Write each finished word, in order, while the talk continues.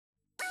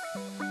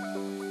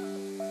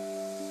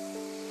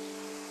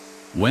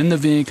When the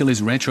vehicle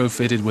is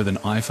retrofitted with an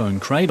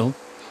iPhone cradle,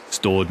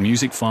 stored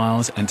music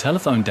files and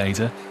telephone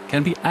data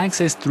can be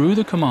accessed through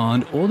the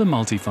command or the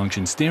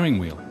multifunction steering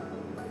wheel.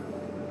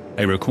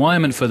 A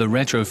requirement for the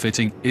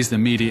retrofitting is the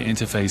media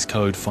interface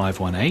code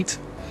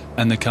 518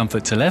 and the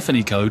comfort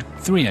telephony code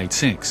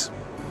 386.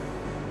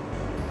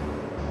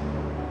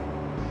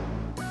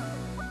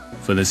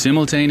 For the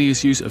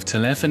simultaneous use of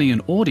telephony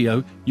and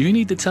audio, you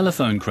need the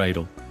telephone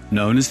cradle,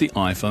 known as the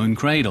iPhone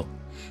cradle,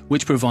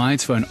 which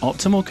provides for an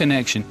optimal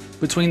connection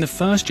between the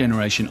first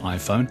generation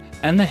iPhone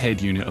and the head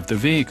unit of the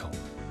vehicle.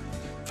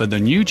 For the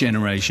new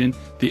generation,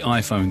 the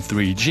iPhone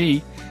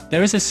 3G,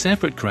 there is a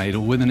separate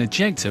cradle with an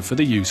ejector for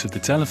the use of the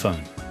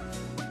telephone.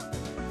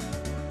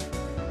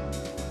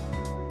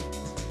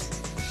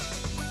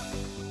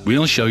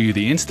 We'll show you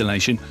the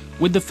installation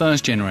with the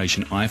first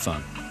generation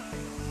iPhone.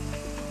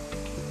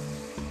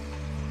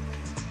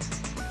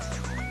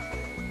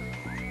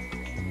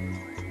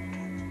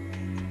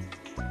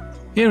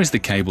 Here is the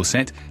cable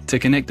set to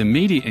connect the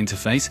media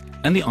interface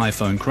and the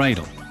iPhone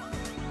cradle.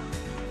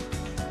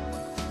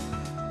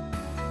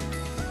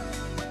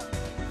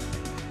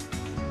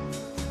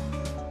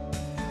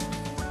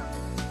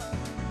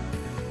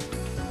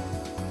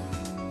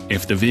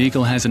 If the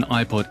vehicle has an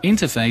iPod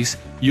interface,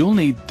 you'll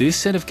need this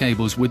set of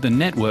cables with the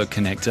network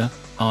connector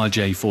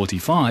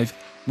RJ45,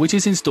 which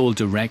is installed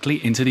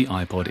directly into the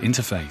iPod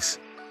interface.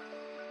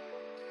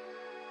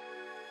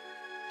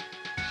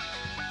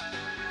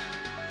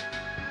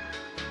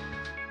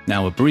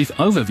 Now a brief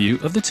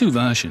overview of the two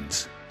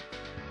versions.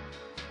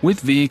 With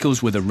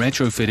vehicles with a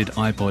retrofitted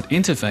iPod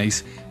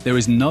interface, there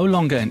is no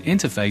longer an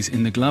interface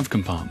in the glove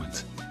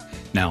compartment.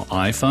 Now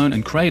iPhone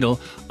and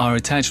cradle are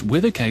attached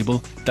with a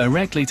cable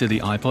directly to the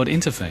iPod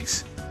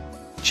interface.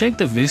 Check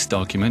the VIS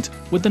document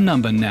with the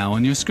number now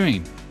on your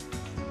screen.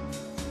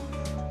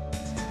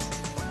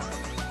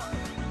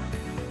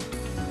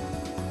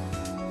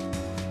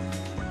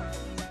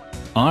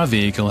 Our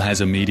vehicle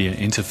has a media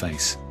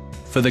interface.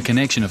 For the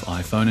connection of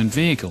iPhone and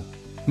vehicle,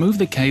 move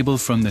the cable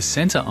from the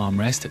center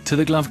armrest to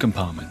the glove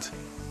compartment.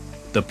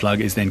 The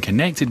plug is then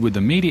connected with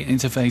the media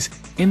interface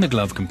in the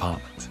glove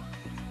compartment.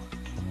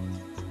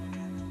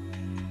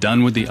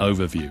 Done with the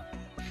overview.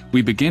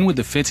 We begin with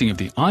the fitting of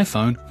the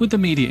iPhone with the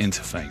media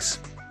interface.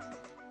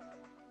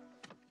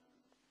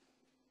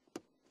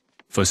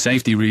 For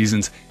safety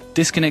reasons,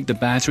 disconnect the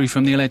battery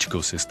from the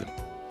electrical system.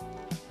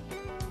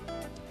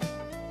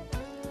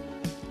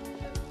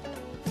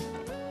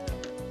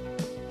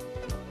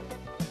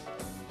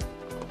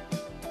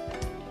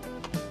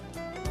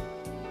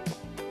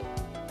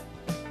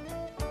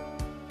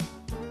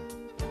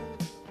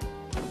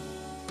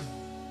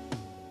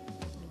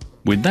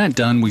 With that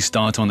done, we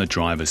start on the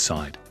driver's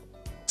side.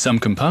 Some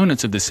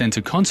components of the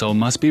center console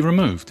must be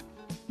removed.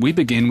 We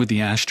begin with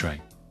the ashtray.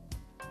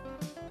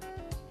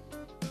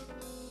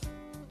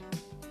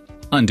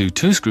 Undo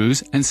 2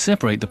 screws and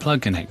separate the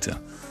plug connector.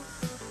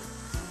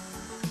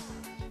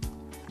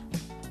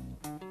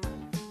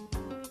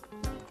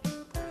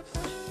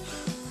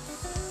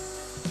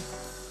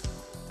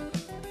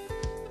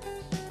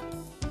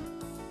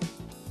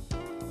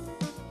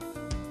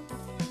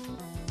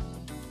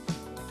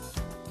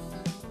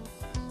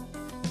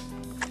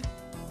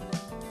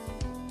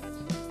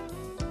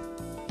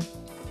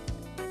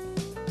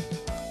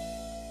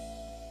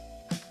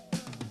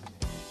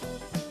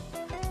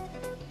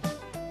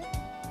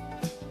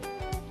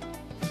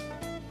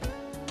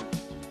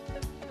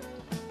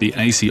 The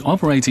AC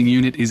operating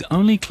unit is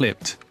only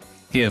clipped.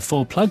 Here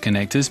 4 plug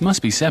connectors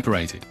must be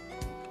separated.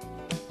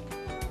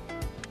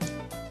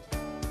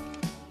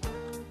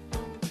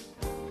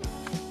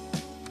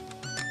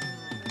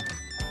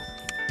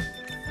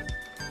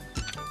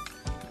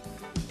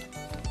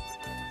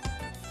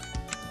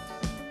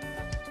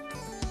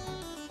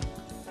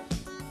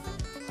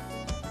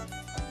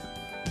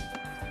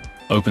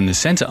 Open the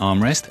center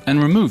armrest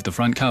and remove the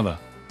front cover.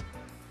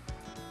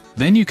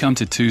 Then you come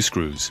to 2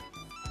 screws.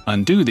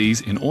 Undo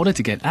these in order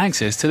to get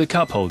access to the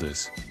cup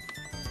holders.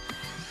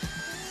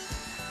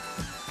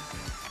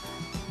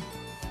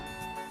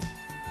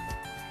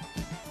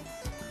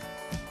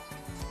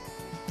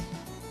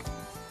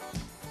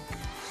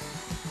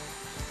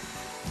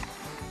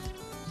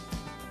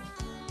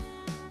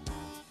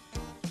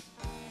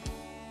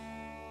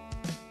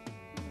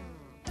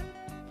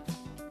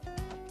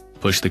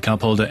 Push the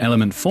cup holder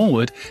element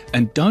forward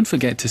and don't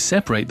forget to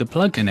separate the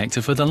plug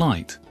connector for the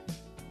light.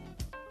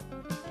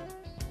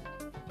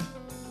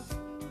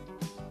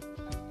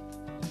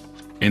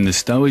 In the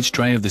stowage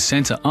tray of the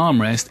center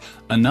armrest,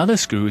 another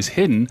screw is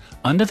hidden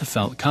under the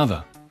felt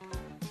cover.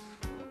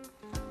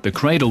 The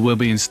cradle will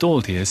be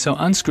installed here, so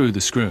unscrew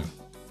the screw.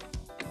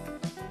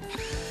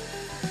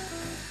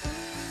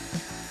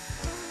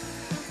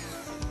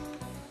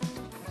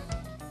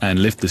 And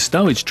lift the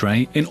stowage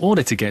tray in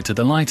order to get to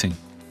the lighting.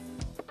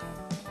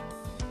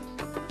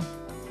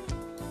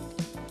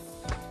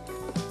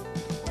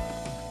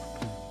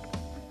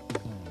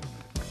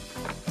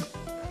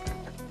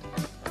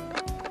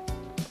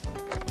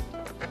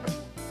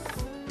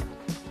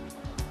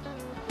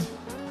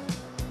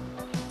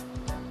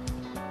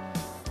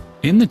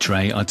 In the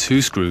tray are two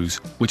screws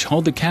which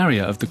hold the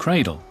carrier of the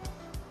cradle.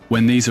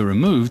 When these are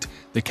removed,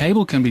 the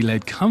cable can be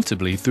led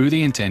comfortably through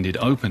the intended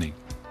opening.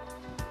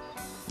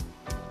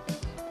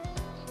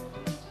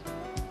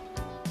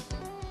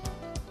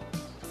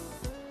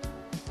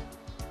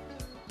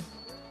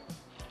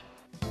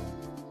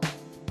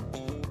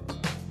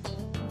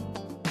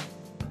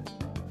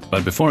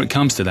 But before it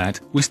comes to that,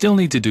 we still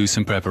need to do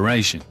some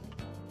preparation.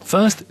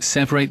 First,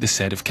 separate the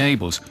set of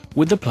cables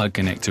with the plug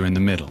connector in the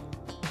middle.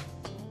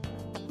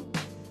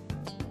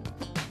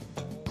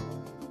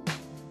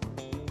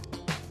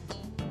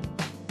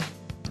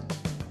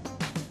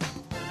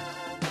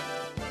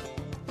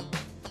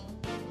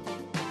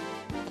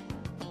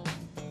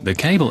 The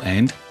cable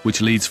end,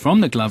 which leads from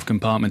the glove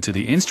compartment to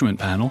the instrument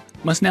panel,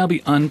 must now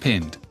be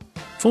unpinned.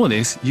 For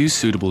this, use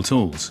suitable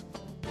tools.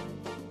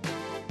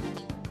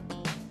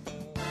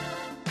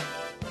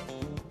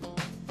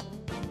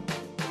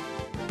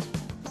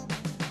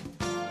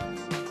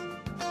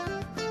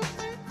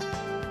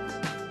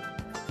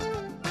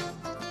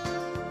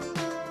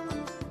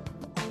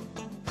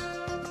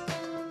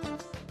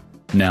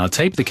 Now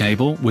tape the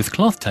cable with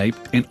cloth tape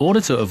in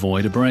order to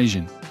avoid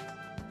abrasion.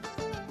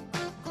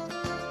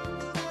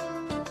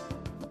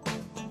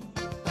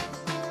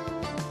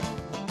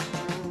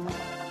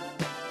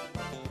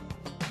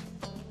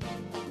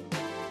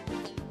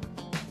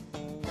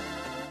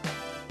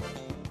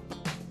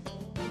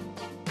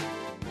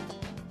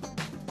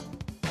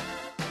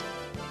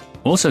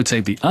 Also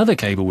tape the other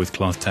cable with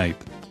cloth tape.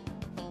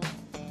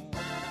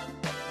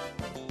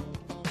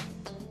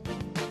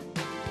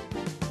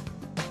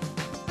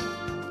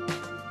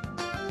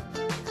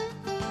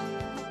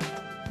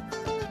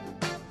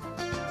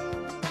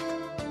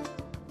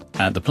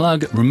 At the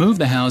plug, remove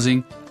the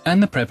housing,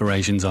 and the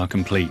preparations are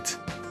complete.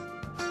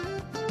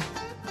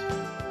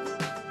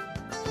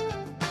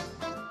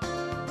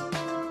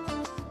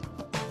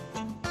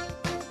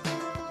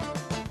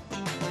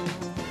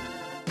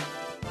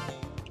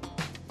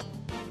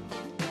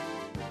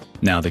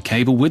 Now the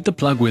cable with the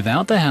plug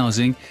without the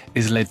housing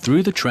is led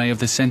through the tray of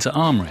the center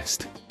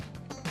armrest.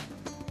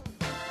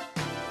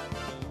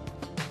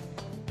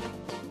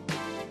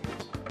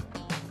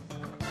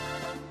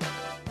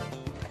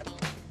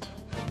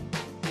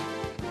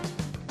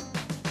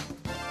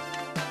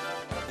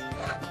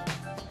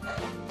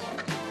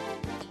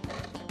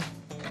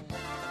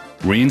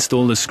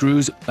 Reinstall the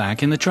screws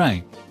back in the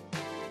tray.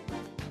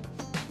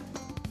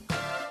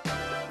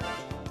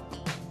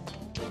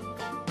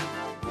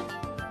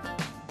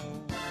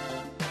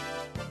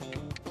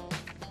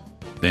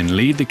 Then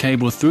lead the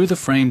cable through the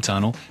frame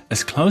tunnel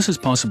as close as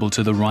possible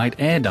to the right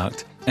air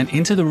duct and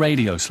into the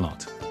radio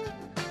slot.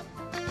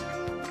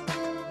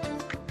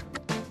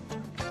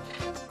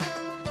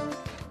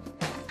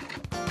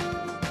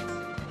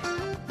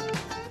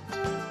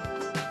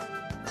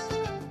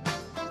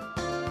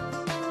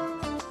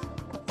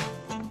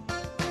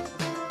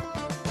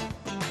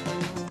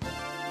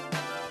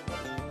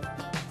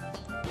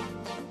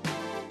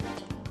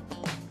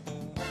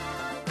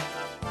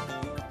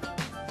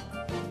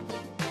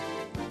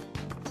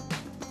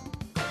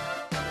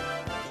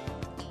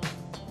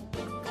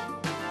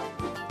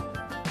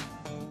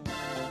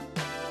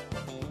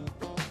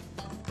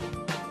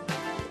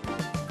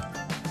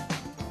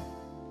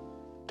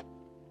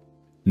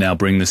 Now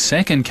bring the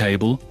second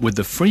cable with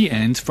the free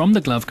end from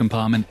the glove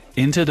compartment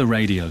into the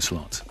radio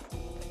slot.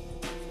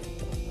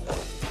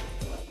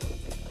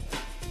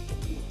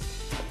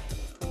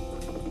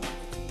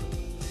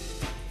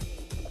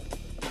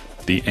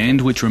 The end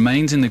which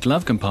remains in the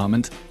glove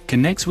compartment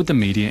connects with the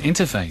media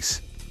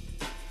interface.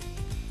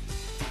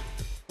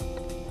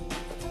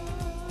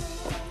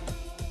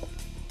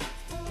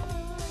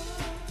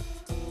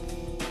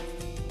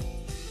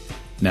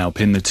 Now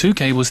pin the two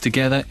cables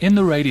together in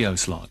the radio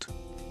slot.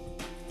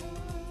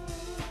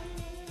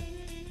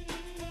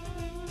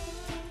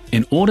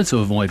 In order to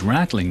avoid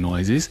rattling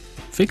noises,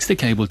 fix the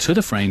cable to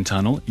the frame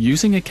tunnel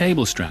using a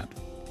cable strap.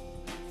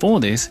 For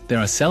this, there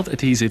are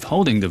self-adhesive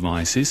holding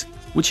devices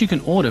which you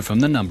can order from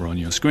the number on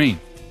your screen.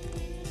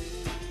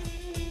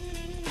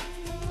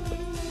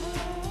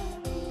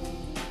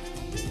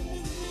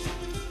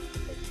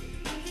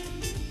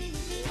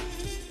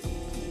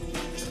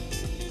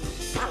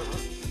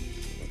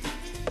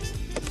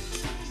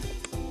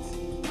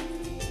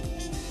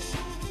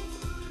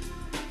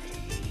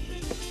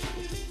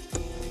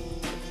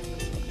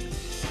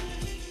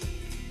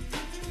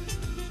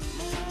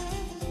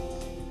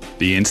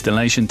 The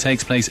installation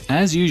takes place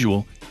as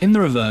usual in the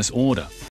reverse order.